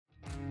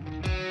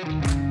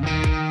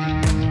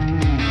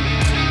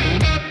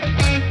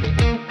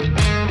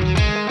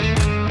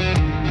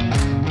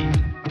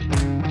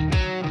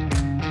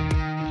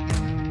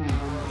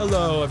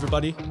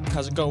everybody.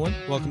 How's it going?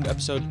 Welcome to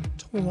episode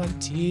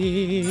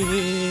 20.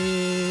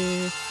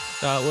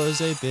 That was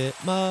a bit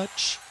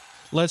much.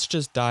 Let's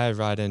just dive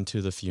right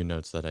into the few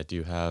notes that I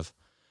do have,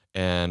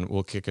 and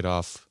we'll kick it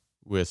off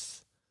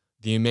with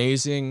the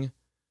amazing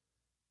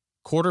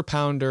quarter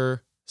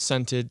pounder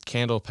scented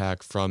candle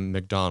pack from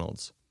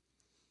McDonald's.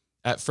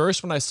 At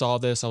first, when I saw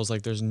this, I was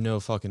like, there's no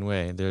fucking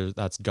way.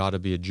 That's got to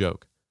be a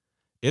joke.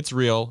 It's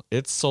real.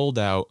 It's sold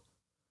out.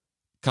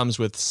 Comes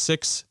with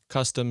 6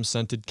 custom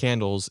scented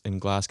candles in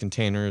glass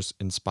containers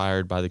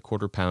inspired by the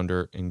quarter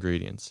pounder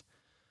ingredients.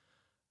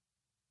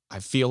 I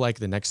feel like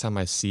the next time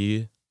I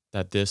see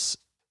that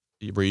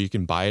where you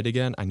can buy it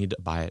again, I need to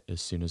buy it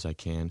as soon as I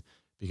can,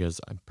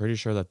 because I'm pretty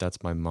sure that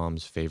that's my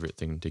mom's favorite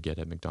thing to get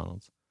at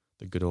McDonald's.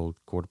 The good old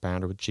quarter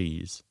pounder with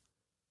cheese.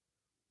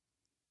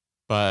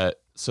 But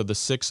so the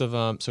 6 of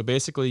them, so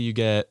basically you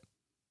get,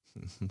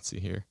 let's see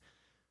here.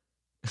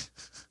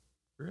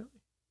 Really?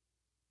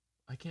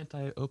 Why can't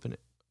I open it?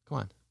 Come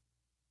on.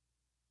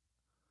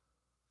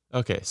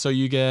 Okay, so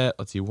you get,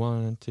 let's see,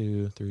 1,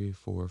 2, 3,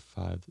 4,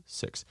 5,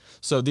 6.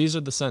 So these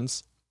are the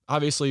scents.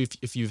 Obviously,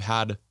 if you've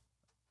had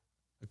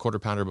a quarter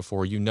pounder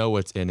before, you know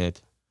what's in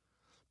it.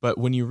 But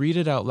when you read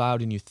it out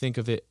loud and you think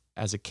of it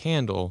as a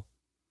candle,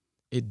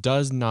 it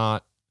does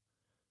not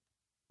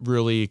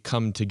really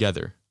come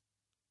together.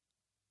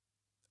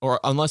 Or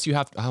unless you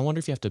have, I wonder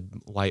if you have to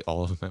light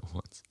all of them at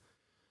once.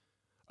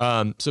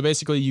 So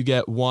basically you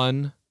get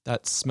one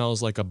that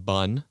smells like a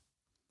bun.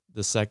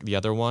 The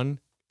other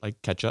one,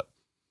 like ketchup.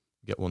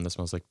 You get one that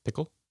smells like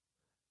pickle.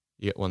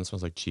 You get one that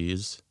smells like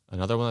cheese.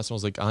 Another one that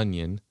smells like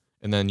onion.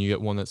 And then you get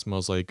one that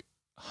smells like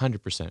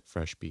 100%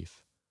 fresh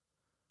beef.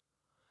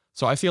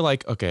 So I feel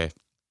like, okay,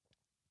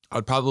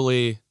 I'd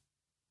probably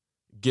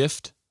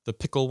gift the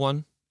pickle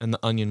one and the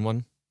onion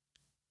one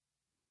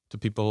to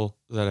people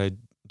that I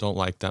don't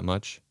like that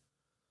much.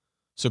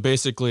 So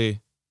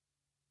basically,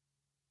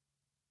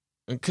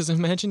 because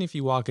imagine if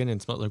you walk in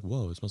and smell like,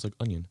 whoa, it smells like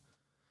onion.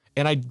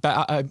 And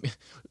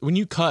when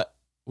you're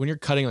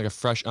cutting like a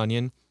fresh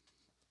onion,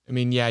 I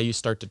mean, yeah, you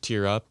start to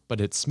tear up, but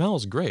it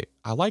smells great.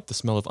 I like the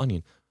smell of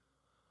onion.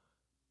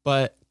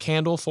 But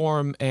candle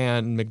form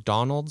and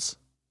McDonald's,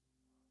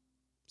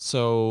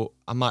 so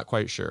I'm not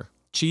quite sure.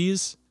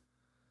 Cheese,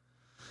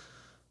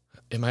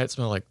 it might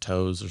smell like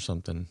toes or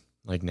something,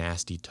 like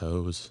nasty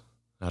toes.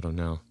 I don't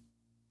know.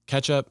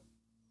 Ketchup,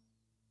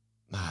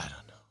 I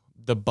don't know.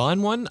 The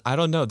bun one, I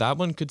don't know. That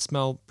one could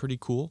smell pretty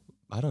cool.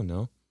 I don't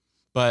know.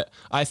 But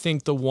I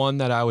think the one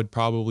that I would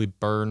probably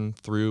burn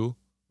through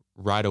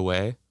right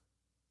away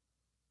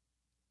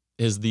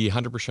is the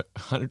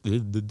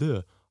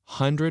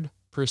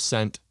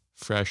 100%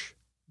 fresh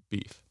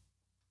beef.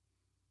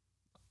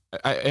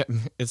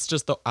 It's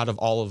just out of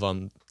all of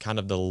them, kind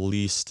of the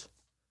least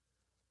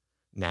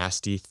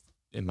nasty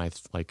in my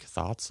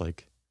thoughts,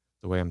 like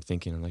the way I'm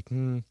thinking. I'm like,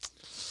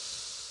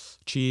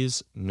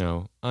 cheese,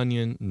 no.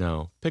 Onion,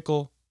 no.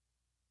 Pickle,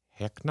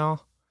 heck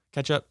no.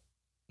 Ketchup,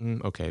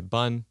 okay.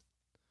 Bun.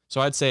 So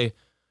I'd say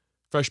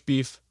fresh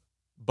beef,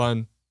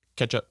 bun,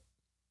 ketchup,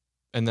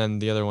 and then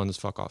the other one is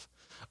fuck off.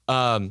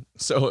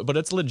 But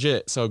it's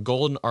legit. So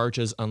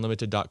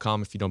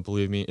goldenarchesunlimited.com, if you don't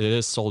believe me, it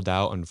is sold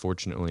out,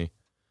 unfortunately.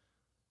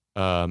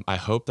 I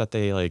hope that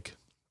they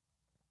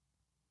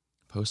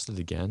post it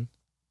again.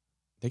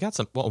 They got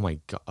some, oh my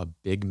God, a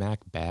Big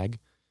Mac bag,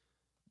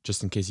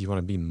 just in case you want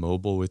to be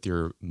mobile with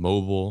your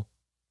mobile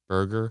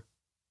burger.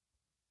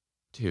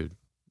 Dude,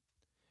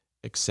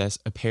 excess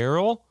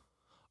apparel?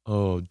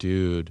 Oh,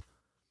 dude.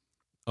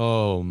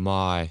 Oh,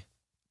 my.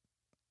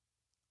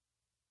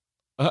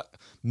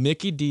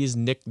 Mickey D's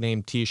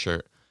nickname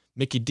t-shirt.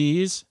 Mickey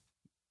D's?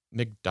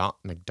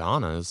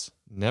 McDonough's?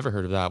 Never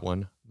heard of that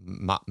one.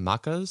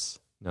 Macca's?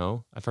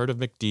 No. I've heard of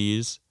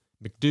McD's.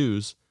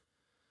 McDo's.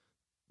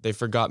 They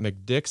forgot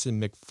McDicks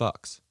and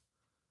McFucks.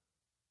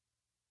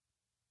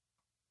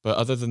 But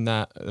other than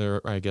that,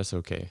 they're, I guess,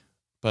 okay.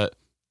 But,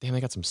 damn,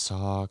 they got some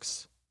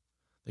socks.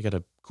 They got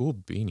a cool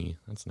beanie.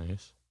 That's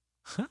nice.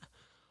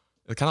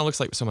 It kind of looks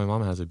like, so my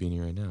mom has a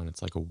beanie right now, and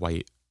it's like a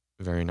white,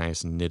 very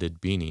nice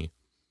knitted beanie.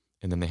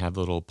 And then they have a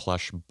little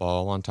plush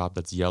ball on top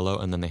that's yellow,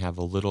 and then they have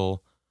a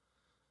little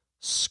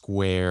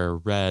square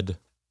red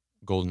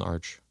golden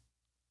arch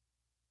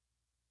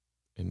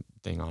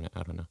thing on it.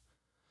 I don't know.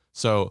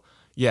 So,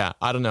 yeah,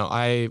 I don't know.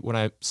 When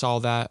I saw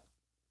that,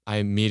 I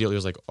immediately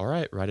was like, all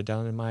right, write it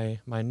down in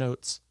my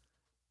notes.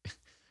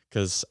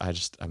 Because I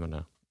don't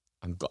know.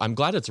 I'm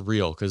glad it's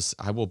real, because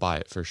I will buy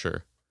it for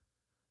sure.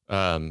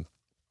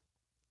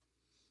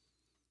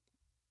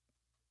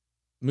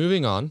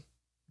 Moving on.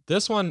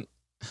 This one,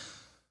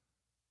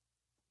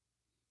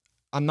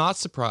 I'm not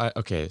surprised.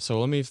 Okay, so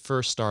let me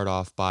first start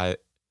off by,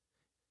 it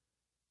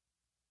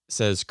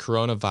says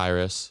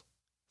coronavirus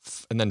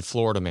and then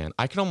Florida man.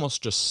 I can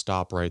almost just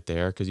stop right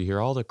there, because you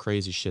hear all the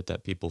crazy shit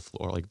that people,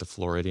 like the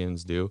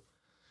Floridians, do.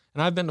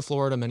 And I've been to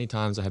Florida many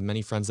times. I have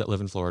many friends that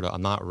live in Florida.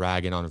 I'm not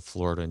ragging on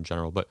Florida in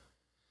general, but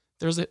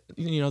there's the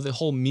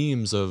whole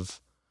memes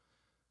of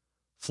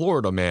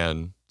Florida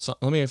man. So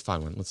let me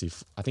find one. Let's see.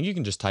 I think you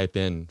can just type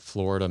in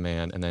Florida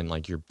man and then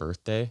like your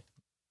birthday,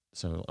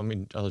 So, I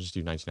mean, I'll just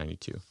do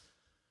 1992.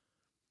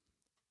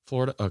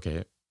 Florida.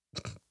 Okay.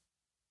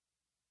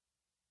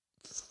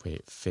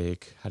 Wait,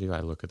 fake. How do I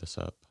look this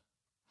up?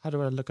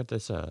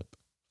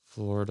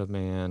 Florida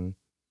man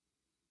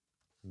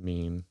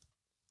meme.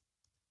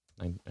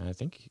 I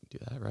think you can do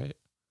that, right?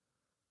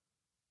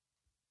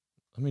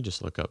 Let me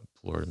just look up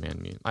Florida man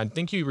meme. I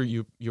think you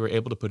were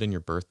able to put in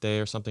your birthday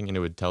or something, and it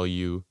would tell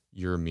you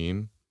your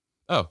meme.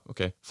 Oh,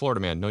 okay. Florida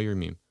man, know your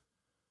meme.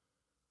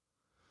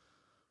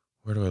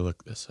 Where do I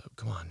look this up?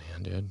 Come on,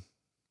 man, dude.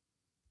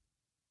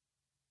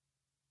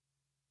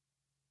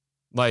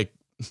 Like,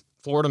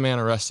 Florida man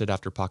arrested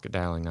after pocket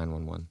dialing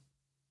 911.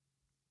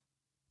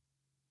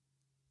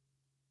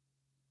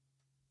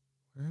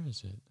 Where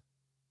is it?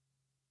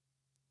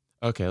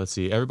 Okay, let's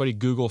see. Everybody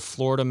Google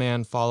Florida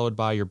man followed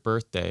by your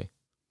birthday.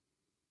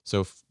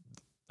 So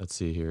let's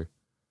see here.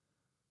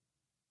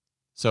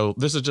 So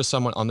this is just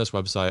someone on this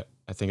website.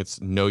 I think it's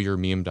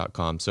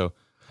knowyourmeme.com. So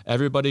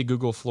everybody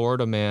Google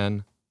Florida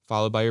man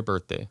followed by your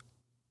birthday.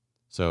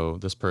 So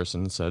this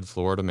person said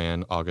Florida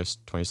man,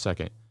 August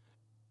 22nd.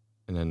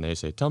 And then they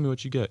say, tell me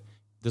what you get.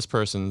 This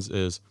person's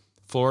is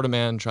Florida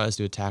man tries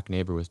to attack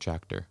neighbor with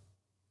tractor.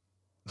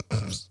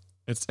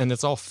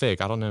 It's all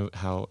fake. I don't know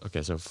how.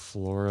 Okay, so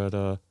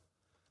Florida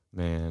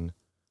man,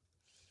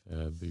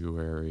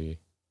 February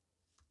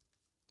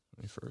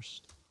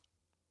 21st.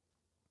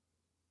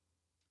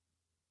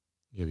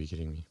 You gotta be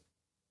kidding me.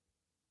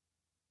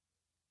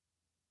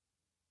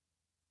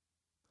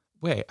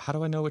 Wait, how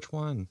do I know which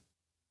one?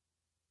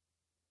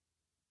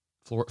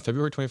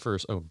 February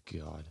 21st. Oh,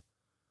 God.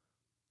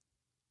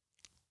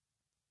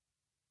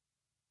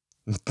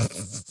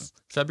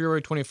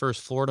 February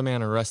 21st, Florida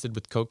man arrested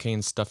with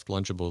cocaine stuffed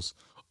Lunchables.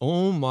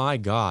 Oh, my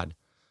God.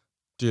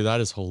 Dude,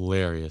 that is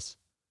hilarious.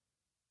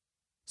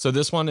 So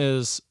this one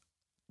is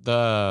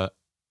the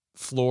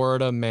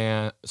Florida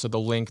man. So the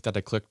link that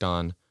I clicked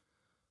on,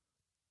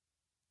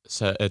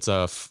 so it's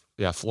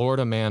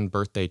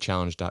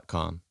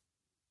floridamanbirthdaychallenge.com.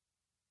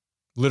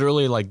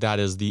 Literally, like, that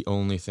is the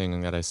only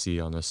thing that I see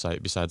on this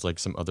site besides like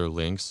some other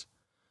links.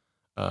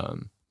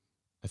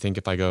 I think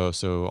if I go,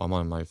 so I'm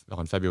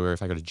on February.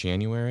 If I go to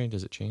January,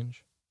 does it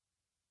change?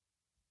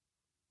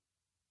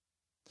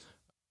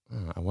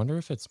 I wonder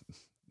if that'd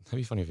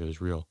be funny if it was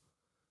real.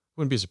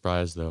 Wouldn't be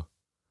surprised though.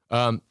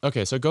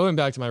 Okay, so going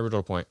back to my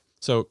original point.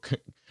 So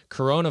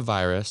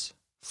coronavirus,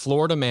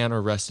 Florida man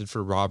arrested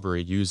for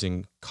robbery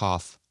using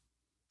cough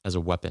as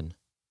a weapon.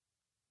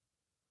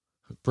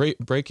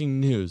 Breaking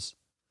news.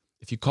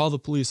 If you call the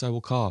police, I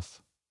will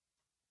cough.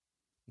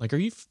 Like, are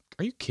you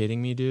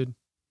kidding me, dude?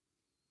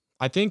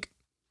 I think,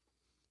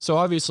 so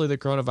obviously the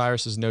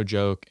coronavirus is no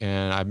joke,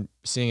 and I'm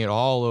seeing it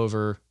all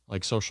over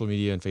like social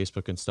media and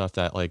Facebook and stuff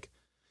that, like,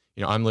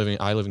 you know, I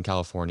live in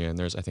California, and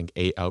there's, I think,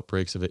 8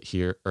 outbreaks of it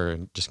here, or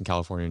just in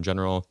California in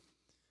general.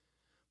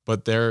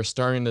 But they're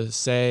starting to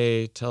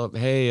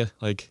hey,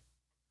 like,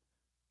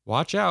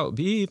 watch out,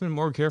 be even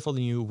more careful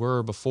than you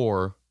were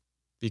before,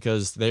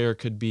 because there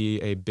could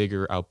be a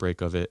bigger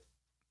outbreak of it,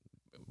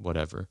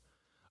 whatever.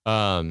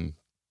 But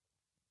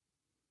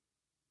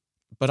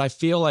I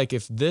feel like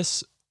if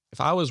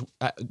I was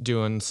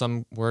doing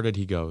where did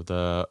he go?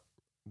 I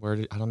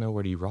don't know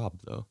where he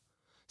robbed though.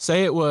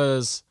 Say it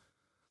was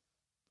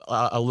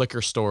a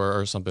liquor store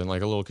or something,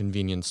 like a little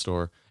convenience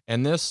store,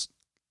 and this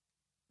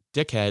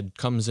dickhead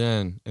comes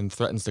in and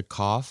threatens to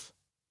cough,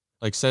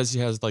 like says he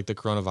has like the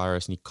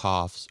coronavirus and he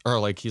coughs, or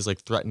like he's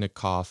like threatened to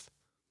cough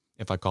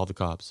if I call the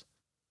cops.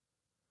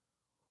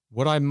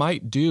 What I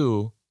might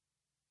do,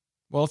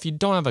 well, if you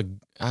don't have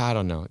I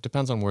don't know, it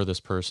depends on where this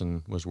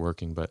person was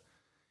working, but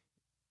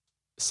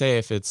say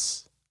if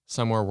it's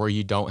somewhere where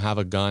you don't have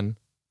a gun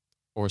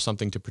or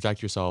something to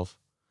protect yourself,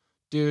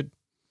 dude,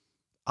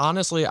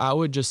 honestly, I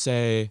would just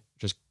say,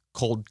 just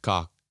cold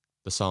cock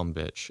the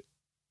sumbitch,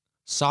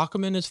 sock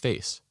him in his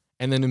face,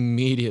 and then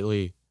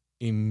immediately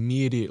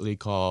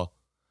call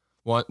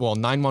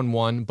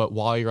 911. But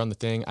while you're on the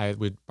thing, I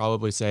would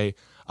probably say,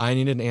 I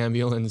need an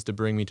ambulance to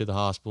bring me to the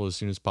hospital as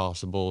soon as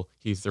possible.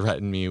 He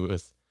threatened me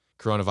with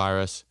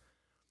coronavirus,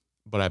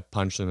 but I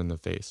punched him in the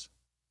face.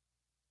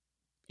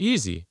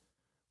 Easy.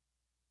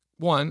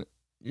 One,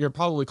 you're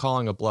probably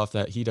calling a bluff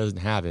that he doesn't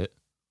have it,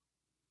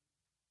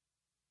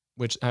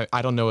 which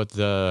I don't know what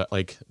the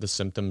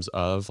symptoms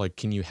of, like,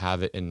 can you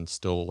have it and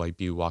still like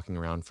be walking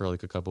around for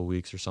like a couple of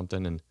weeks or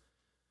something? And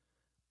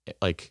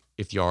like,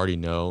 if you already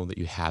know that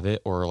you have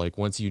it, or like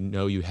once you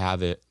know you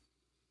have it,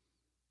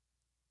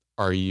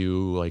 are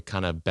you like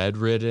kind of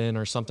bedridden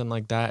or something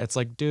like that? It's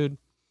like, dude,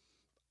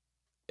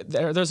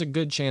 there's a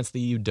good chance that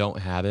you don't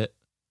have it,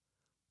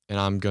 and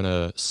I'm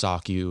gonna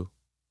sock you.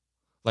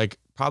 Like,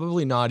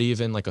 probably not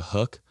even like a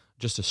hook,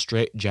 just a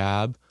straight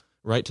jab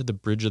right to the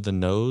bridge of the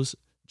nose,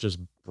 just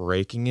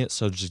breaking it,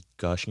 so just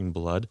gushing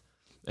blood.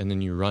 And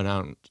then you run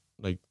out,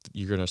 like,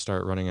 you're going to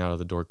start running out of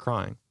the door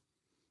crying.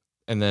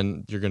 And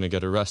then you're going to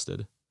get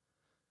arrested.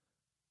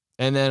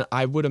 And then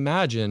I would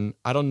imagine,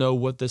 I don't know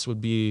what this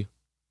would be,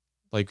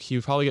 like, he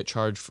would probably get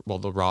charged for,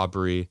 the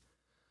robbery.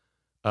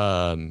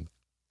 But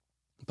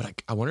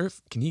I wonder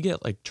if, can he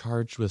get like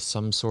charged with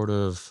some sort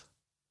of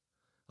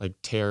like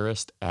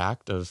terrorist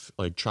act of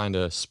like trying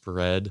to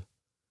spread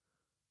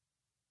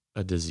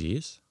a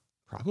disease?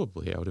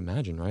 Probably, I would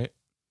imagine, right?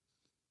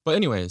 But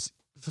anyways,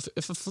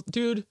 if a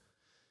dude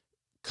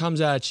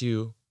comes at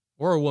you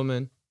or a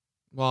woman,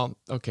 well,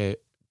 okay,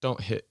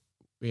 don't hit,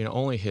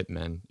 only hit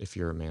men if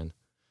you're a man.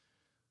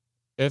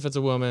 If it's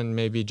a woman,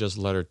 maybe just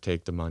let her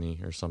take the money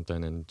or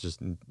something and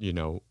just,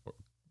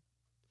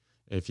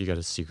 if you got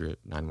a secret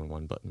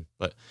 911 button.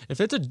 But if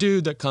it's a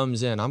dude that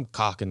comes in, I'm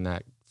cocking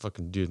that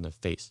fucking dude in the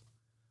face.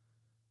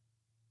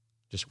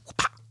 Just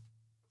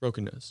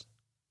broken nose.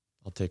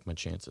 I'll take my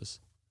chances.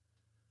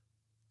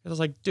 I was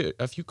like, dude,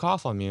 if you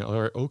cough on me,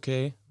 or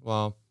okay,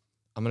 well,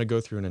 I'm going to go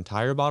through an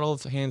entire bottle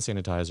of hand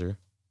sanitizer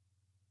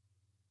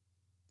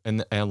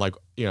and like,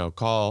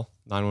 call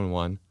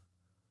 911,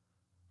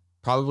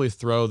 probably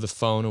throw the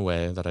phone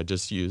away that I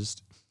just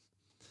used,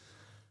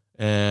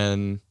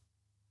 and,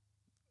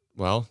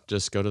 well,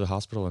 just go to the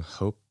hospital and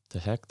hope to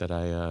heck that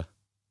I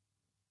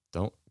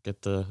don't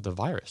get the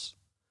virus.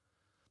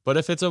 But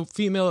if it's a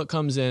female that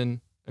comes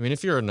in, I mean,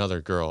 if you're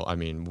another girl, I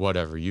mean,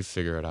 whatever, you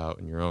figure it out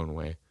in your own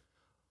way.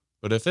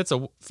 But if it's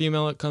a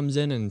female that comes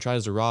in and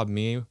tries to rob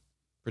me,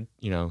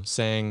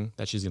 saying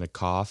that she's going to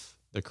cough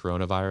the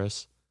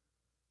coronavirus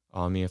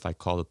on me if I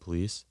call the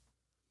police,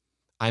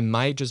 I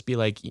might just be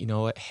like, you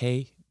know what?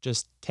 Hey,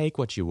 just take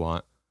what you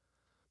want.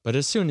 But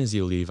as soon as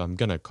you leave, I'm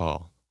going to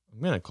call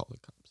the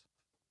cops.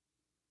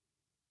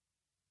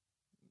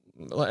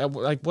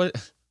 Like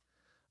what?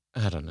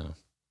 I don't know.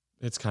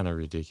 It's kind of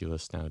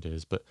ridiculous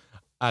nowadays, but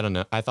I don't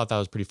know. I thought that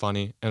was pretty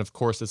funny. And of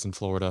course, it's in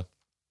Florida.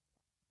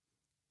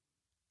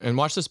 And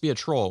watch this be a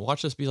troll.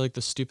 Watch this be like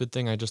the stupid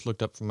thing I just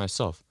looked up for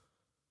myself.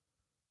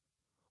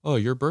 Oh,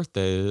 your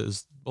birthday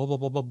is blah, blah,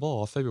 blah, blah,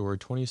 blah, February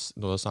 20th.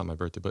 No, that's not my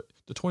birthday, but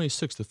the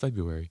 26th of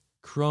February.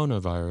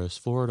 Coronavirus.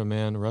 Florida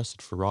man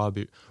arrested for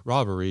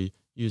robbery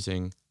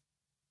using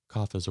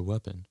cough as a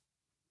weapon.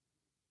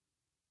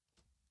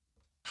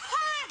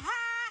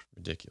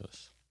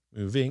 Ridiculous.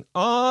 Moving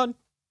on.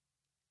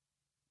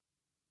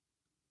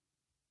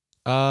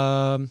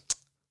 I'm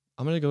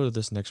going to go to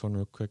this next one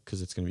real quick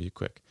because it's going to be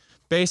quick.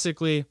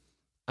 Basically,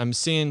 I'm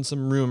seeing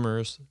some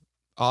rumors.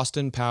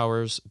 Austin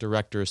Powers,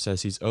 director,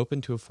 says he's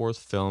open to a fourth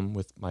film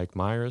with Mike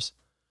Myers.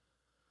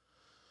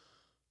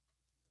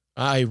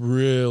 I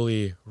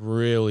really,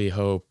 really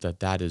hope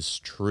that is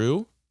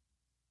true.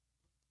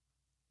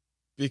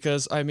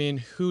 Because, I mean,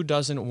 who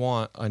doesn't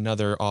want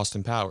another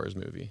Austin Powers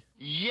movie?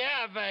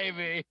 Yeah,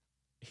 baby.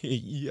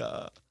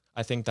 Yeah.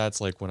 I think that's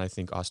like when I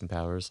think Austin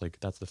Powers, like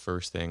that's the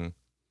first thing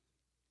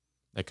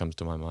that comes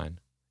to my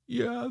mind.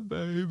 Yeah,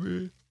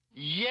 baby.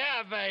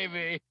 Yeah,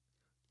 baby.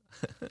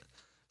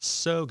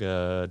 So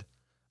good.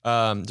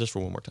 Just for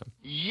one more time.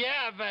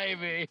 Yeah,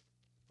 baby.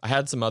 I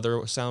had some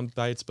other sound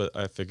bites, but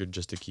I figured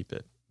just to keep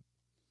it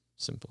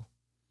simple.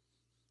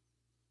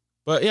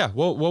 But yeah,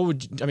 what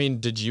would you,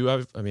 did you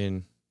have,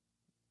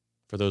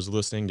 for those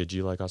listening, did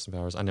you like Austin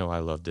Powers? I know I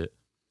loved it.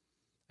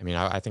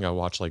 I think I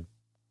watched like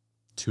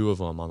 2 of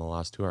them on the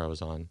last tour I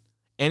was on.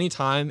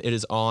 Anytime it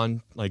is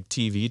on like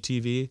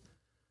TV,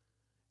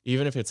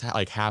 even if it's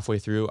like halfway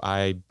through,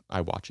 I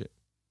watch it.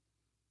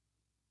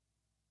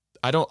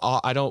 I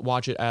don't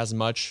watch it as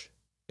much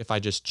if I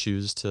just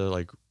choose to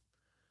like.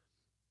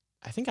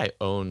 I think I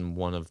own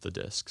one of the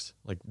discs,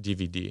 like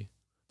DVD,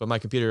 but my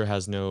computer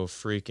has no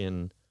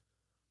freaking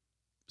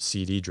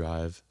CD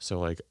drive, so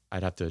like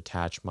I'd have to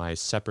attach my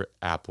separate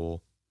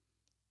Apple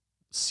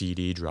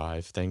CD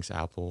drive. Thanks,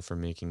 Apple, for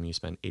making me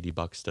spend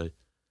 $80 to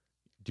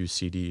do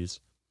CDs.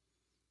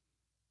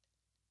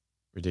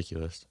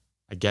 Ridiculous.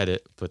 I get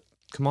it, but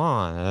come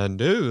on,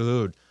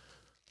 dude.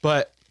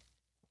 But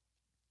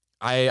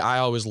I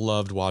always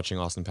loved watching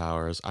Austin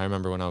Powers. I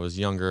remember when I was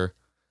younger,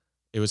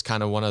 it was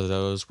kind of one of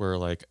those where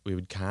like we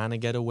would kind of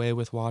get away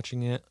with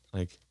watching it.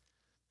 Like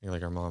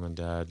our mom and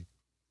dad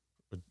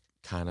would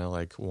kind of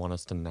like want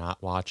us to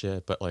not watch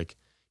it, but like,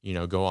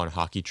 go on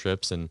hockey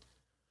trips and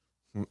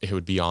it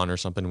would be on or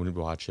something. We'd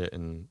watch it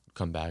and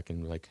come back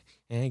and be like,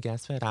 hey,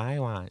 guess what I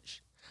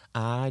watched?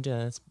 I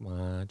just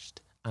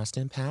watched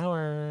Austin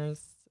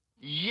Powers.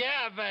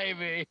 Yeah,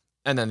 baby.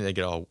 And then they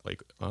get all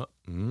like, all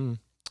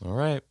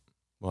right.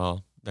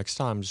 Well, next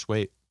time, just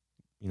wait.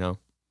 Not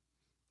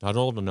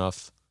old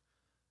enough.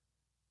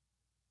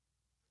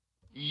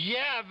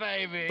 Yeah,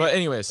 baby. But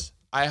anyways,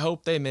 I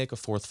hope they make a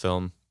fourth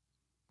film.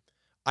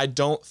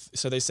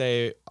 So they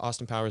say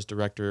Austin Powers,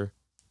 director,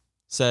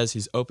 says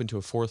he's open to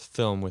a fourth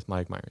film with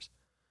Mike Myers.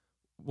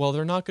 Well,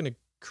 they're not going to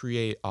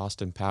create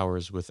Austin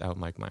Powers without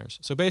Mike Myers.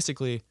 So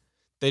basically,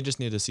 they just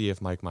need to see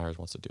if Mike Myers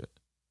wants to do it.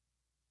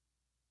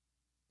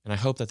 And I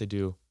hope that they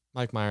do.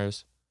 Mike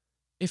Myers,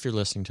 if you're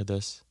listening to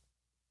this,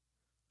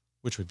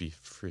 which would be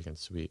freaking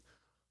sweet.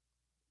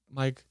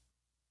 Mike,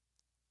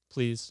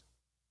 please.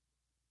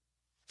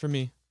 For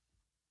me.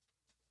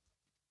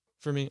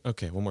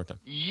 Okay, one more time.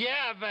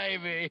 Yeah,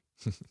 baby.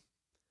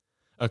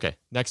 Okay,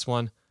 next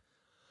one.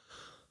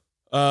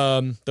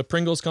 The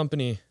Pringles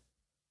Company.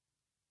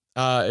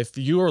 If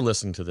you are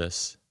listening to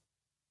this,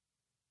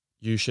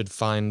 you should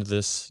find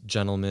this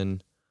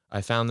gentleman. I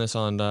found this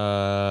on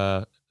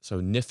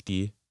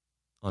Nifty.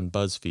 on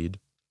BuzzFeed.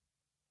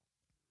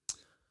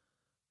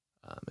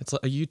 It's a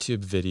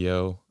YouTube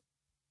video,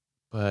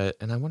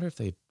 and I wonder if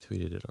they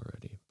tweeted it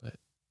already.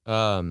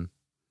 But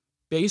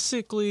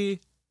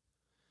basically,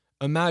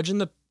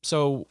 imagine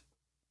so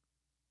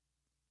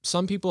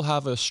some people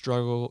have a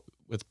struggle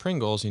with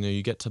Pringles.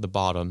 You get to the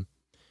bottom,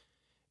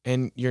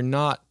 and you're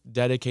not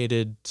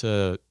dedicated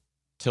to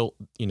tilt,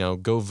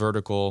 go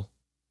vertical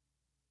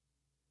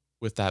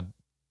with that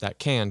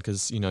can,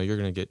 because you're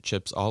gonna get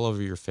chips all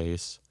over your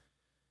face,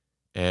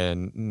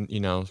 and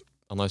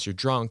unless you're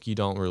drunk, you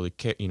don't really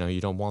care.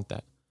 You don't want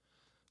that.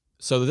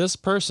 So this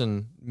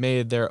person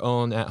made their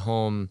own at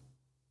home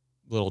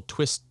little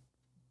twist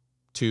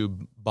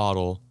tube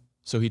bottle.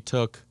 So he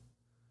took,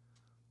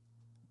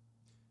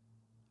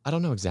 I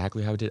don't know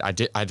exactly how he did.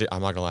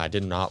 I'm not gonna lie, I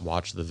did not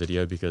watch the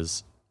video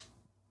because,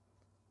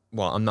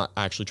 well, I'm not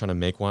actually trying to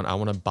make one. I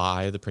want to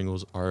buy the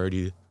Pringles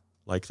already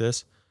like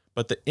this.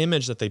 But the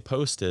image that they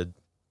posted,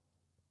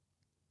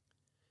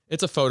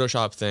 it's a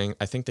Photoshop thing.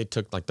 I think they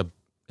took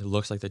it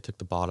looks like they took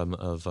the bottom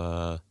of,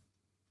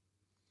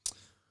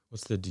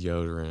 what's the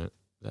deodorant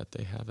that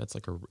they have? That's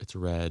it's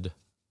red.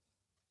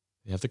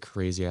 They have the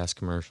crazy ass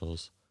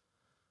commercials.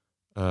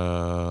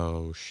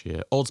 Oh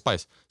shit. Old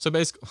Spice. So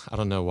basically, I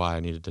don't know why I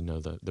needed to know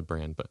the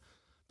brand, but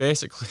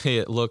basically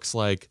it looks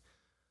like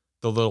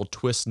the little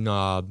twist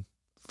knob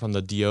from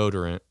the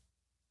deodorant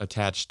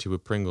attached to a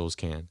Pringles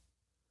can.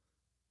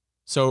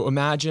 So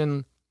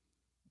imagine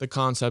the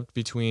concept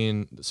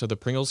between, the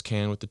Pringles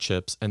can with the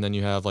chips, and then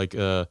you have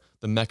the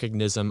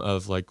mechanism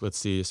of let's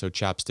see, so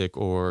chapstick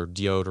or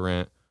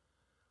deodorant.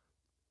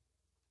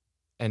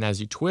 And as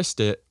you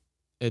twist it,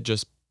 it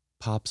just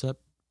pops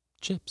up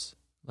chips,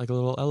 like a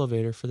little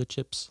elevator for the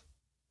chips.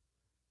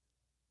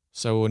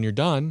 So when you're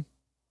done.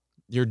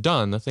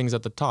 The thing's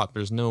at the top.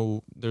 There's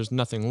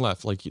nothing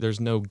left. There's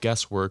no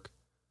guesswork.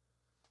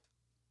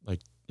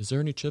 Is there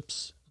any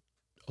chips?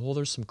 Oh,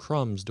 there's some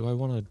crumbs. Do I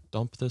want to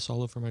dump this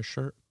all over my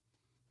shirt?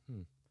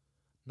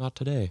 Not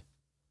today.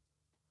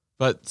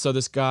 But so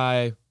this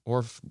guy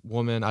or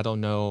woman, I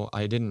don't know.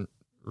 I didn't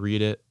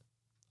read it.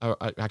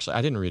 I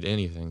didn't read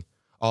anything.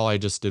 All I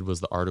just did was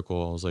the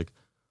article. I was like,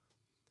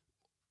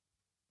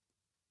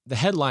 the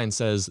headline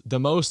says, "The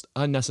most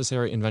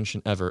unnecessary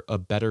invention ever, a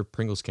better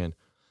Pringles can."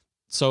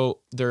 So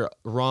they're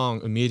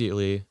wrong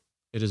immediately.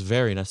 It is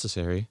very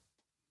necessary.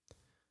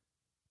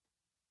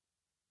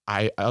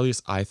 At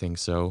least I think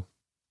so.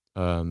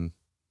 I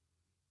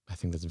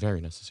think that's very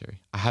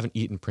necessary. I haven't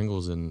eaten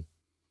Pringles in,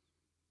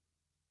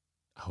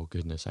 oh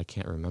goodness, I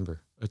can't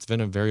remember. It's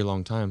been a very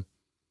long time.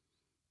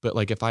 But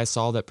if I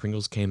saw that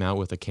Pringles came out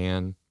with a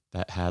can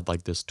that had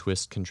this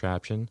twist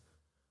contraption,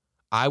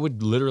 I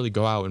would literally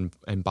go out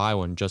and buy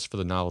one just for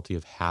the novelty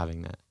of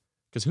having that.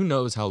 Because who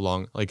knows how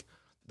long,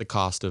 the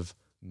cost of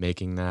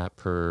making that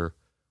per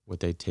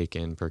what they take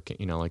in per,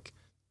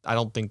 I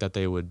don't think that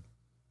they would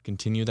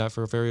continue that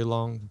for very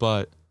long,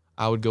 but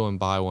I would go and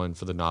buy one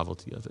for the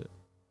novelty of it.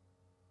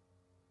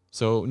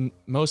 So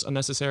most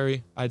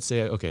unnecessary, I'd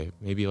say, okay,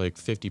 maybe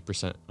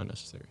 50%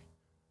 unnecessary.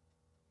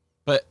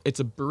 But I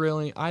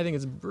think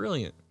it's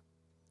brilliant.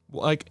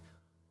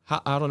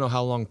 I don't know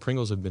how long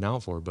Pringles have been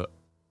out for, but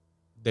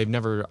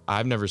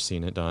I've never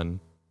seen it done.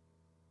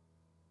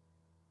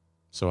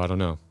 So I don't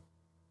know.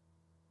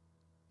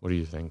 What do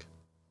you think?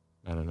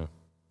 I don't know.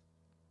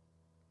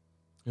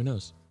 Who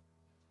knows?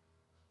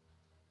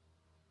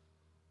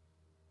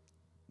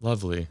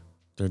 Lovely.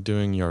 They're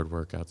doing yard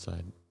work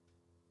outside.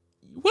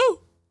 Woo!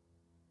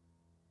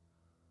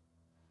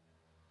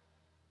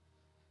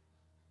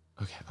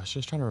 Okay, I was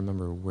just trying to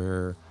remember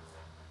where.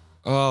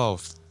 Oh,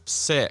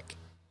 sick.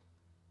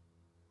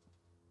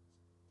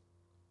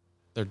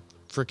 They're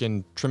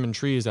freaking trimming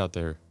trees out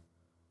there.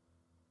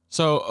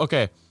 So,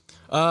 okay.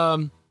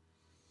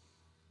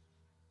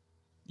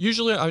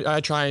 Usually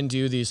I try and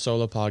do these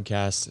solo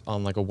podcasts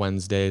on a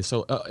Wednesday.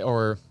 So,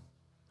 or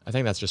I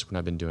think that's just when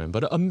I've been doing,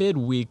 but a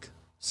midweek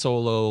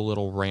solo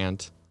little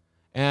rant.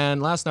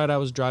 And last night I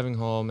was driving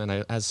home,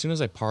 and as soon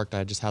as I parked,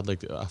 I just had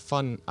a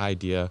fun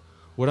idea.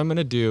 What I'm going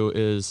to do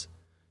is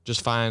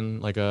just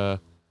find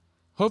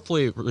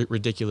hopefully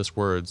ridiculous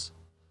words.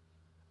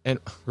 And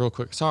real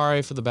quick,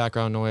 sorry for the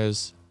background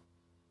noise.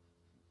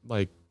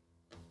 I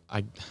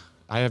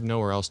have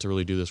nowhere else to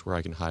really do this where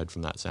I can hide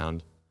from that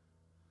sound.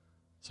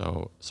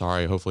 So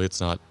sorry, hopefully it's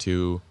not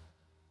too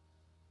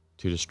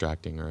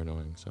distracting or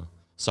annoying. So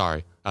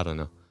sorry, I don't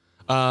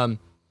know.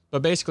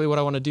 But basically what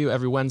I want to do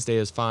every Wednesday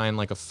is find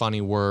a funny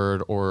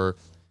word, or,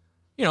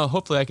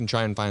 hopefully I can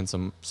try and find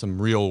some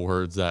real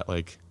words that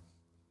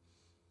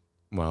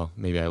well,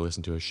 maybe I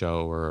listen to a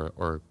show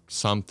or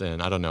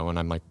something, I don't know, and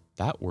I'm like,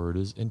 that word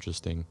is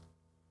interesting.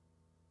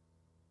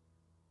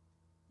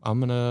 I'm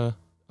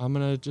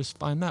gonna just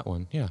find that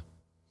one, yeah.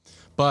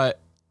 But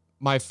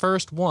my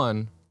first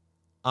one,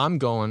 I'm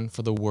going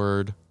for the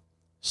word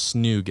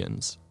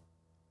snoogans.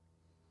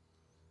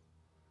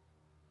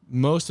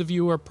 Most of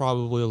you are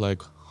probably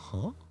like,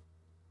 huh?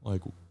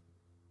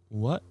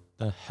 What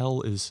the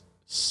hell is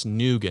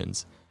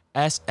snoogans?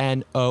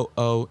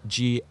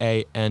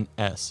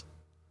 SNOOGANS.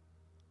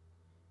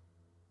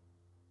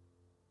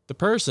 The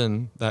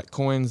person that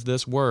coins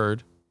this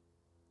word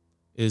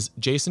is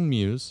Jason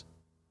Mewes.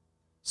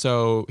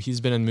 So he's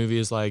been in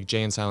movies like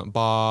Jay and Silent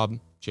Bob,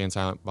 Jay and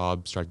Silent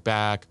Bob Strike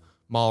Back,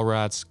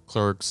 Mallrats,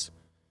 Clerks,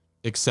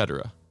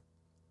 etc.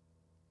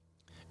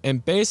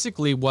 And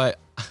basically what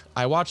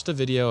I watched a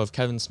video of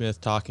Kevin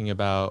Smith talking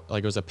about,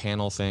 like it was a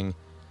panel thing.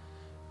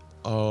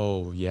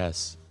 Oh,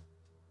 yes.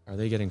 Are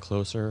they getting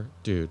closer?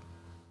 Dude,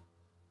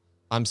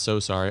 I'm so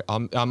sorry.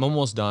 I'm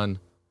almost done.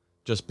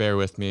 Just bear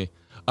with me.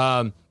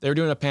 They were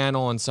doing a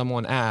panel and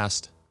someone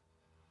asked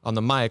on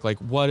the mic, like,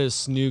 what does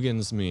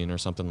snoogans mean or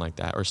something like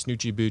that? Or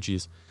snoochie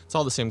boochies. It's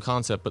all the same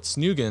concept, but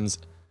snoogans,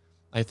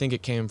 I think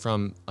it came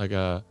from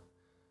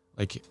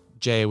like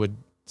Jay would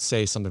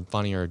say something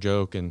funny or a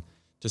joke and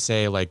to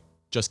say like,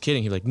 just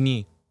kidding. He'd be like,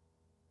 nee.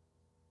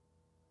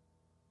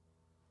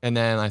 And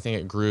then I think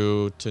it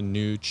grew to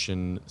nooch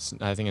and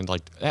I think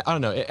I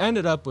don't know. It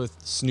ended up with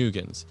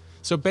snoogans.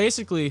 So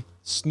basically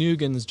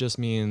snoogans just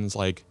means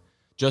like,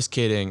 just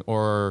kidding,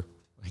 or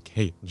like,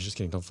 hey, just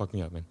kidding. Don't fuck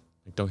me up, man.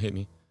 Like, don't hit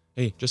me.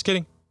 Hey, just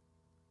kidding.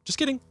 Just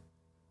kidding.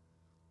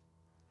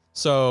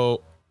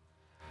 So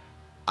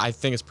I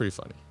think it's pretty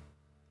funny.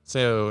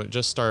 So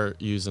just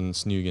start using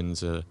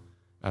snoogans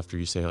after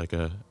you say like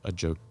a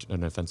joke,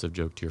 an offensive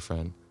joke to your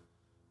friend.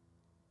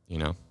 You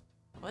know?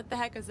 What the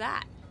heck is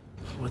that?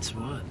 What's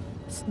what?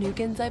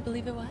 Snoogans, I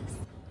believe it was.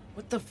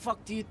 What the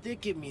fuck do you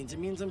think it means? It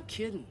means I'm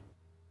kidding.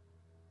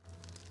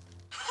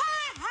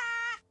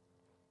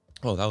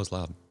 Oh, that was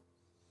loud.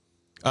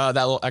 That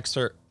little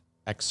excerpt,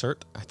 I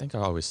think I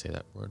always say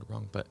that word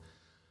wrong, but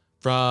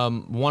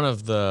from one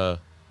of the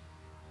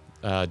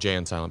Jay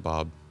and Silent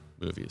Bob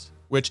movies,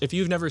 which if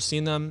you've never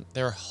seen them,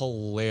 they're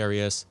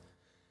hilarious.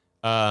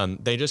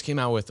 They just came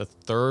out with a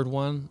third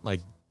one, like,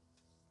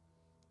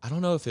 I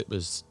don't know if it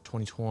was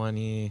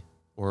 2020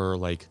 or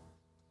like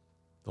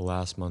the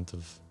last month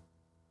of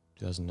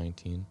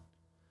 2019.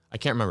 I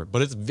can't remember,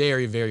 but it's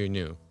very, very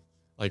new,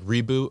 like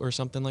reboot or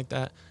something like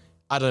that.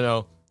 I don't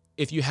know.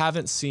 If you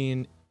haven't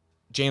seen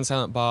Jay and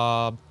Silent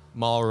Bob,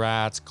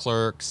 Mallrats,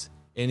 Clerks,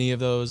 any of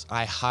those,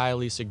 I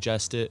highly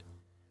suggest it.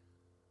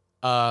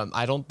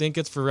 I don't think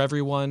it's for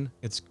everyone.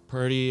 It's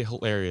pretty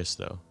hilarious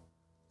though.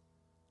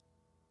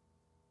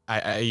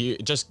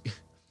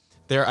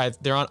 They're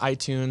on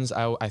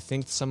iTunes. I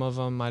think some of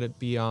them might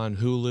be on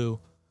Hulu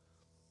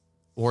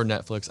or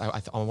Netflix.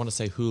 I want to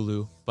say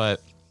Hulu,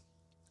 but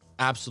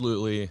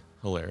absolutely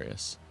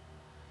hilarious.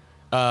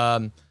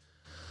 Let's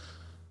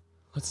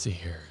see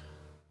here.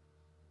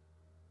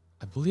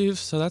 I believe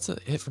so. That's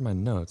it for my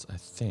notes, I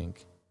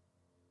think.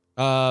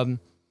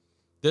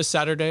 This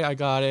Saturday I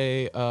got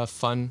a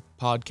fun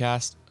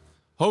podcast.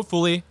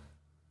 Hopefully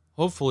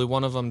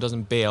one of them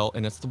doesn't bail,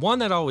 and it's the one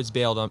that always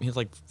bailed on. He's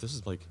like, this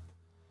is like,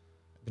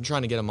 I've been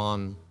trying to get him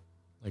on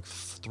like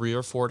 3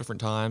 or 4 different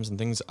times, and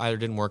things either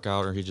didn't work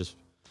out or he just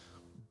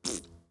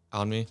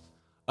on me.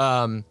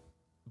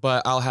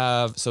 But I'll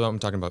have, so I'm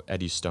talking about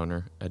Eddy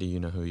Stoner. Eddy, you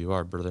know who you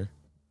are, brother.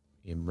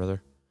 Yeah,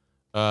 brother.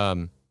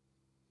 But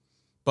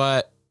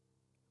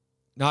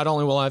not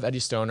only will I have Eddy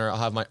Stoner, I'll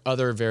have my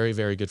other very,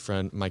 very good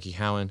friend, Mikey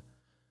Howen.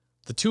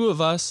 The 3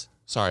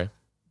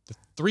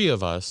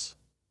 of us,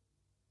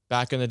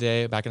 back in the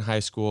day, back in high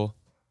school,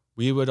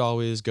 we would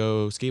always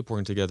go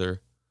skateboarding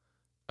together.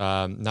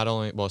 So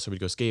we'd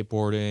go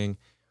skateboarding.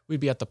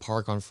 We'd be at the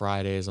park on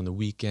Fridays, on the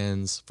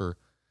weekends for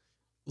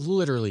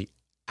literally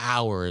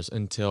hours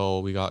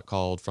until we got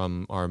called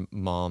from our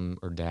mom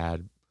or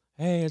dad.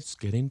 Hey, it's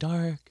getting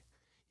dark.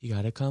 You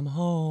gotta come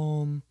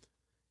home.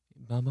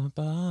 Blah, blah,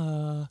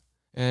 blah.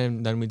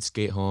 And then we'd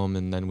skate home,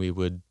 and then we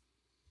would,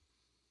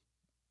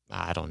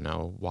 I don't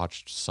know,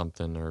 watch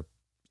something, or,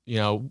 you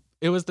know,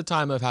 it was the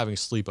time of having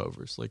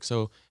sleepovers. Like,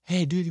 so,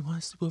 hey, dude, you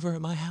want to sleep over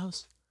at my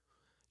house?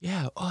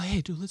 Yeah. Oh,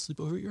 hey, dude, let's sleep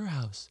over at your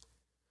house.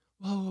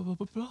 Blah, blah, blah,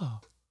 blah,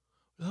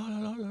 blah,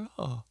 blah, blah,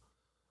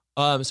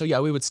 blah. So yeah,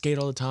 we would skate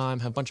all the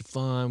time, have a bunch of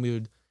fun. We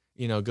would,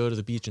 you know, go to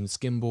the beach and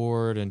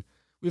skimboard, and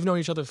we've known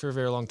each other for a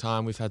very long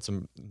time. We've had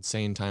some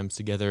insane times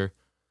together,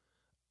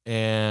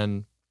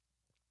 and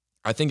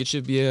I think it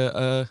should be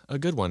a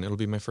good one. It'll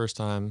be my first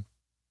time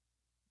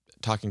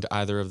talking to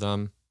either of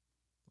them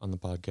on the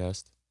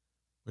podcast,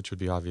 which would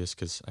be obvious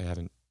because I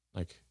haven't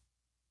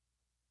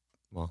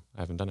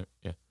done it.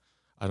 Yeah.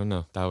 I don't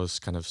know. That was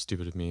kind of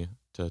stupid of me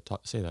to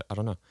say that. I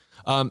don't know.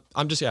 I'm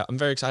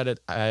very excited.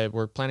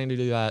 We're planning to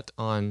do that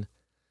on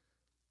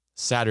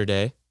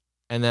Saturday.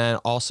 And then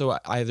also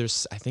I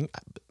think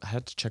I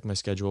had to check my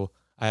schedule.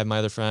 I have my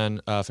other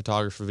friend,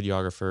 photographer,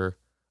 videographer,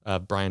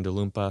 Brian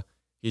Delumpa.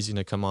 He's going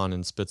to come on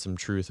and spit some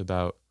truth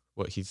about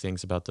what he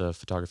thinks about the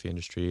photography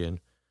industry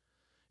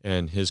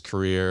and his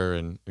career.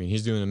 And I mean,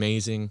 he's doing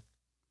amazing.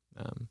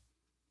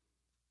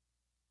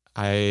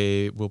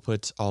 I will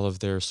put all of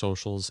their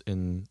socials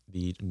in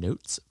the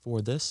notes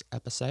for this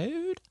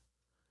episode.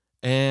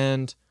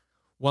 And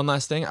one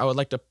last thing I would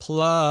like to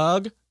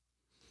plug.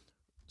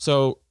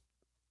 So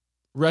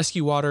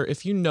Rescue Water,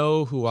 if you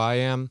know who I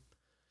am,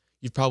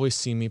 you've probably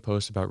seen me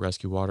post about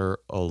Rescue Water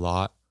a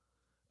lot.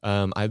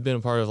 I've been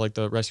a part of like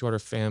the Rescue Water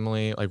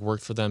family, like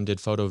worked for them,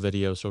 did photo,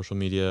 video, social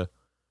media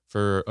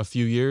for a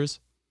few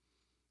years.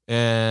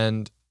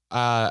 And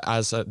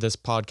as this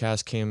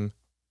podcast came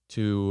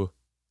to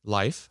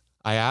life,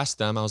 I asked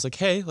them, I was like,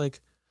 hey,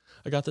 like,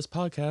 I got this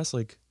podcast.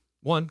 Like,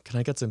 one, can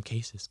I get some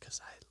cases? Because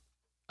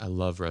I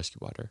love rescue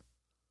water.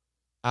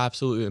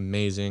 Absolutely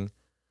amazing.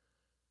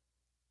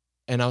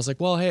 And I was like,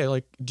 well, hey,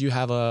 like, do you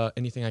have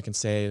anything I can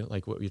say,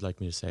 like what you'd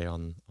like me to say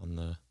on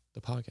the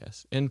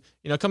podcast? And,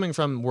 you know, coming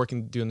from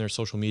doing their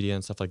social media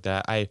and stuff like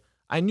that, I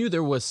knew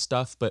there was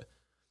stuff, but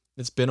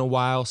it's been a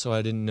while, so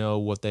I didn't know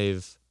what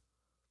they've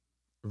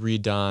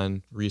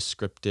redone,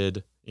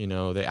 rescripted. You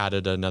know, they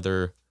added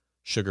another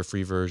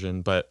sugar-free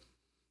version, but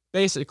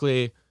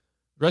basically,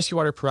 Rescue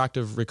Water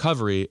Proactive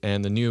Recovery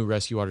and the new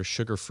Rescue Water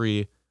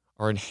Sugar-Free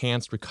are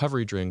enhanced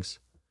recovery drinks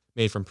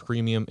made from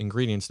premium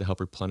ingredients to help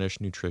replenish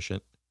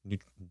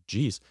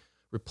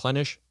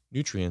replenish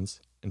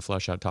nutrients and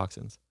flush out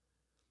toxins.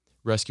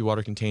 Rescue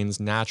Water contains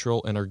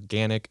natural and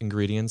organic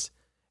ingredients.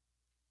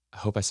 I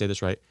hope I say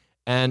this right.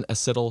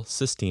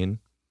 N-acetylcysteine,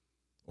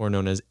 or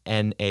known as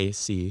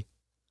NAC.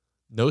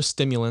 No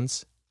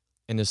stimulants,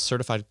 and is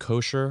certified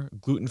kosher,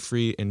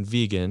 gluten-free, and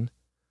vegan.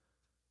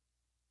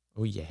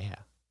 Oh yeah,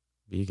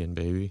 vegan,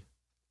 baby.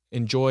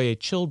 Enjoy a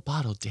chilled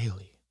bottle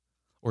daily,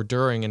 or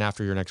during and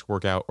after your next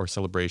workout or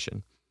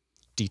celebration.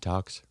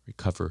 Detox,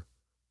 recover,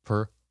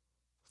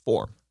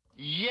 perform.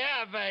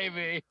 Yeah,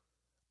 baby.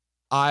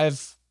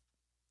 I've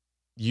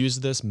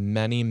used this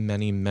many,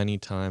 many, many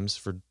times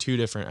for two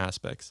different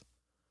aspects.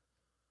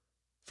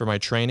 For my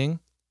training,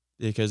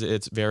 because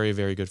it's very,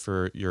 very good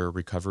for your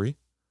recovery.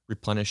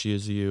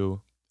 Replenishes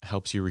you,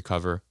 helps you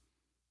recover.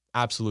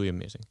 Absolutely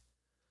amazing.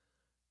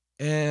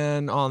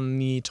 And on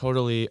the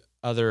totally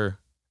other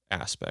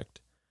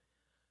aspect,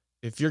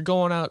 if you're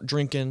going out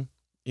drinking,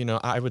 you know,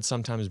 I would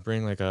sometimes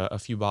bring like a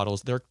few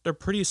bottles. They're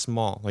pretty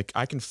small. Like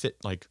I can fit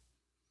like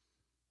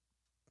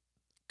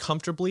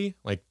comfortably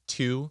like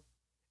 2,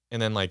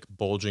 and then like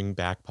bulging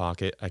back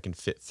pocket, I can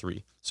fit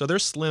 3. So they're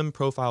slim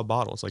profile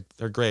bottles. Like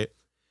they're great.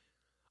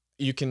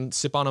 You can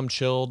sip on them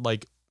chilled,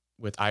 like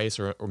with ice,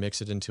 or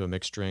mix it into a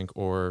mixed drink,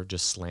 or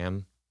just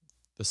slam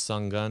the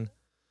sun gun.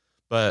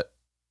 But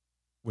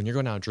when you're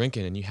going out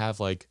drinking and you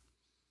have like,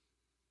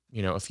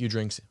 you know, a few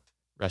drinks,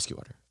 rescue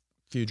water,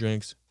 a few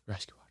drinks,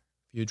 rescue water,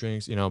 a few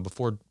drinks, you know,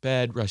 before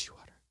bed, rescue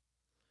water.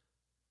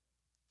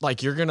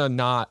 Like you're going to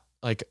not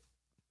like,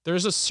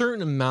 there's a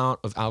certain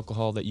amount of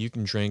alcohol that you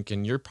can drink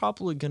and you're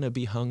probably going to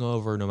be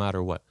hungover no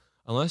matter what.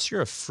 Unless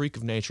you're a freak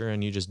of nature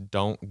and you just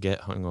don't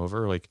get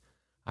hungover. Like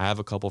I have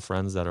a couple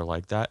friends that are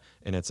like that,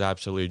 and it's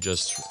absolutely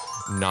just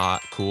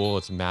not cool.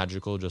 It's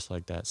magical, just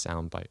like that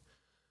sound bite.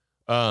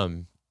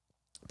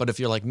 But if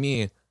you're like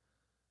me,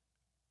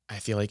 I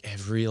feel like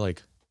every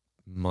like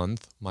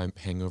month my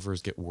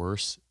hangovers get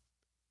worse,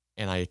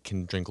 and I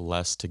can drink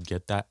less to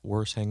get that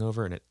worse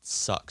hangover, and it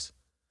sucks.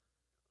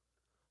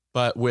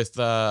 But with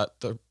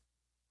the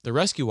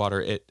rescue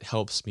water, it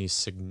helps me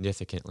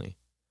significantly.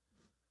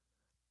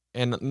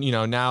 And, you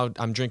know, now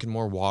I'm drinking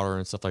more water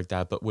and stuff like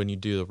that. But when you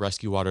do the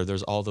rescue water,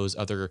 there's all those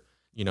other,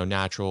 you know,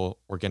 natural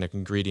organic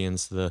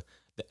ingredients, the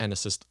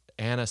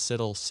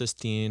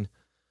N-acetylcysteine,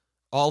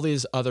 all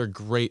these other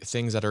great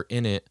things that are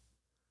in it.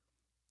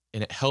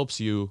 And it helps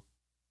you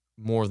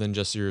more than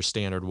just your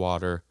standard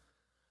water.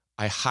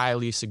 I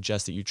highly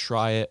suggest that you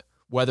try it,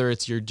 whether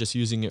it's you're just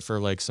using it for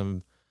like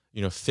some,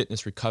 you know,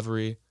 fitness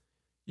recovery.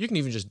 You can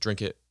even just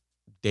drink it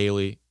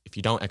daily. If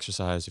you don't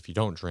exercise, if you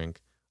don't drink,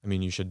 I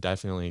mean, you should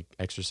definitely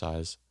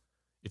exercise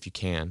if you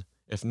can.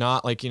 If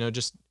not, like, you know,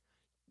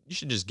 you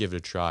should just give it a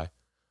try.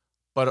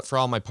 But for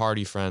all my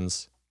party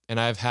friends, and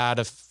I've had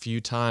a few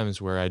times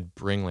where I'd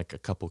bring like a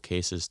couple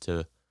cases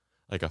to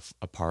like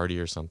a party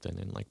or something,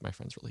 and like my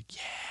friends were like,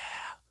 yeah,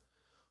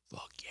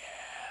 fuck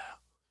yeah,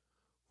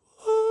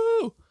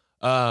 woo.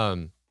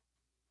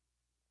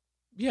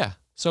 Yeah.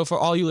 So for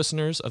all you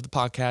listeners of the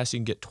podcast, you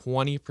can get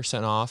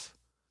 20% off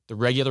the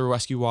regular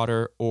rescue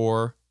water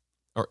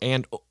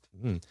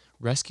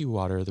rescue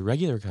water, the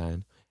regular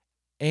kind,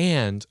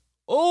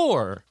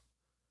 or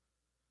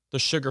the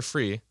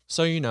sugar-free.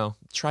 So, you know,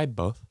 try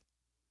both.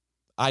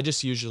 I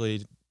just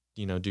usually,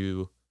 you know,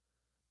 do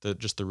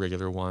just the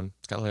regular one.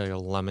 It's got like a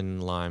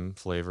lemon lime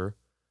flavor.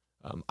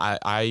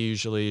 I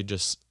usually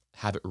just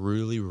have it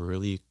really,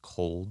 really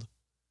cold.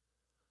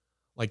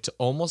 Like to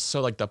almost, so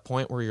like the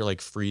point where you're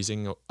like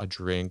freezing a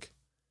drink.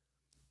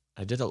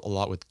 I did a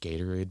lot with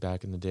Gatorade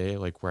back in the day,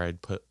 like where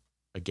I'd put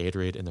a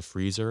Gatorade in the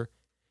freezer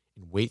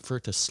and wait for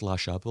it to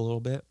slush up a little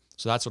bit.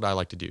 So that's what I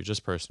like to do,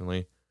 just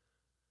personally.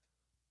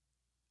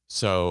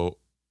 So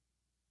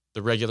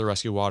the regular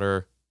rescue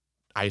water,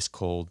 ice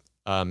cold.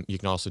 You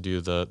can also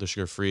do the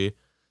sugar-free.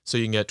 So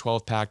you can get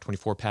 12-pack,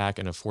 24-pack,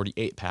 and a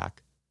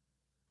 48-pack.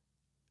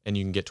 And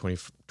you can get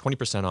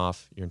 20%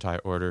 off your entire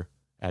order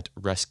at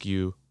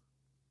Rescue.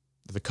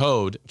 The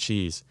code,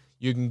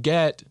 you can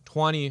get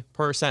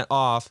 20%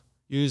 off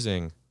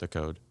using the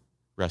code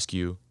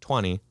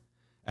RESCUE20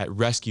 at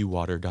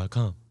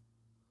rescuewater.com.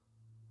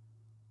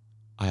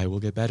 I will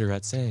get better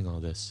at saying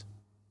all this.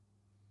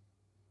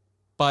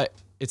 But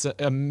it's an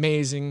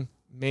amazing,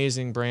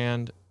 amazing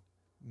brand,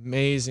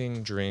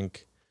 amazing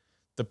drink.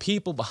 the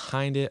people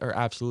behind it are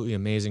absolutely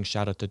amazing.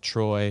 Shout out to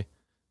Troy,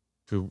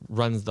 who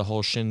runs the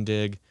whole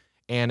shindig.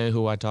 Anna,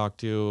 who I talk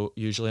to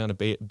usually on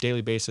a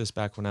daily basis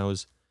back when I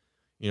was,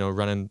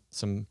 running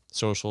some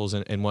socials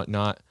and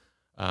whatnot.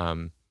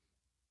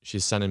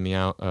 She's sending me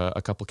out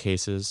a couple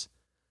cases.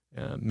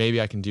 Maybe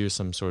I can do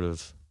some sort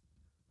of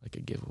like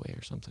a giveaway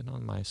or something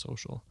on my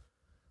social,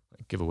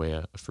 like give away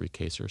a free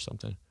case or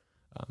something.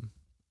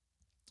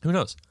 Who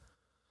knows?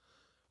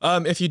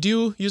 If you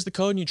do use the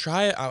code and you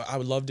try it, I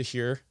would love to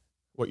hear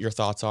what your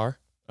thoughts are.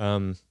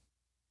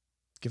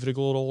 Give it a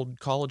good old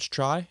college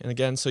try. And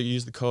again, so you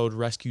use the code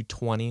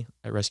RESCUE20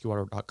 at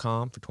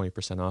rescuewater.com for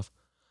 20% off.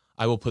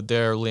 I will put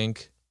their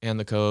link and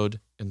the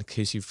code in the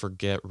case you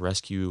forget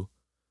RESCUE20.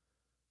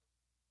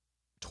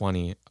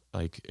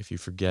 Like if you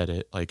forget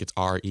it, like it's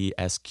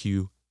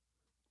RESQ20.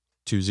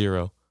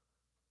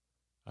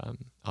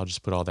 I'll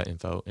just put all that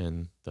info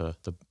in the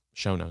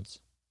show notes.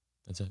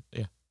 That's it.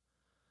 Yeah.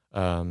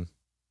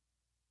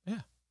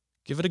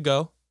 Give it a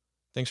go.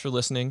 Thanks for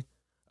listening.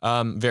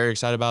 Very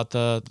excited about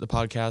the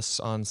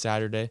podcasts on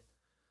Saturday.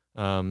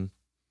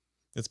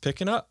 It's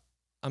picking up.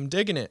 I'm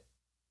digging it.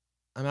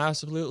 I'm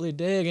absolutely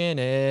digging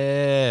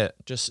it.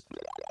 Just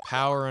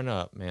powering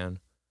up, man.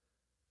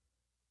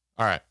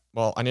 All right.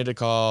 Well, I need to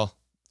call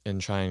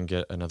and try and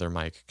get another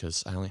mic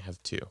because I only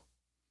have 2.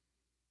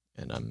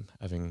 And I'm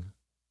having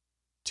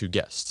 2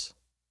 guests.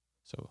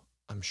 So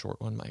I'm short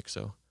 1 mic.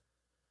 So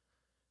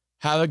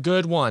have a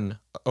good one.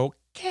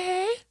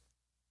 Okay.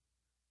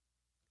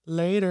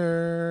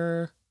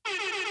 Later.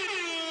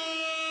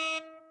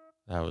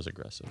 That was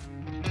aggressive.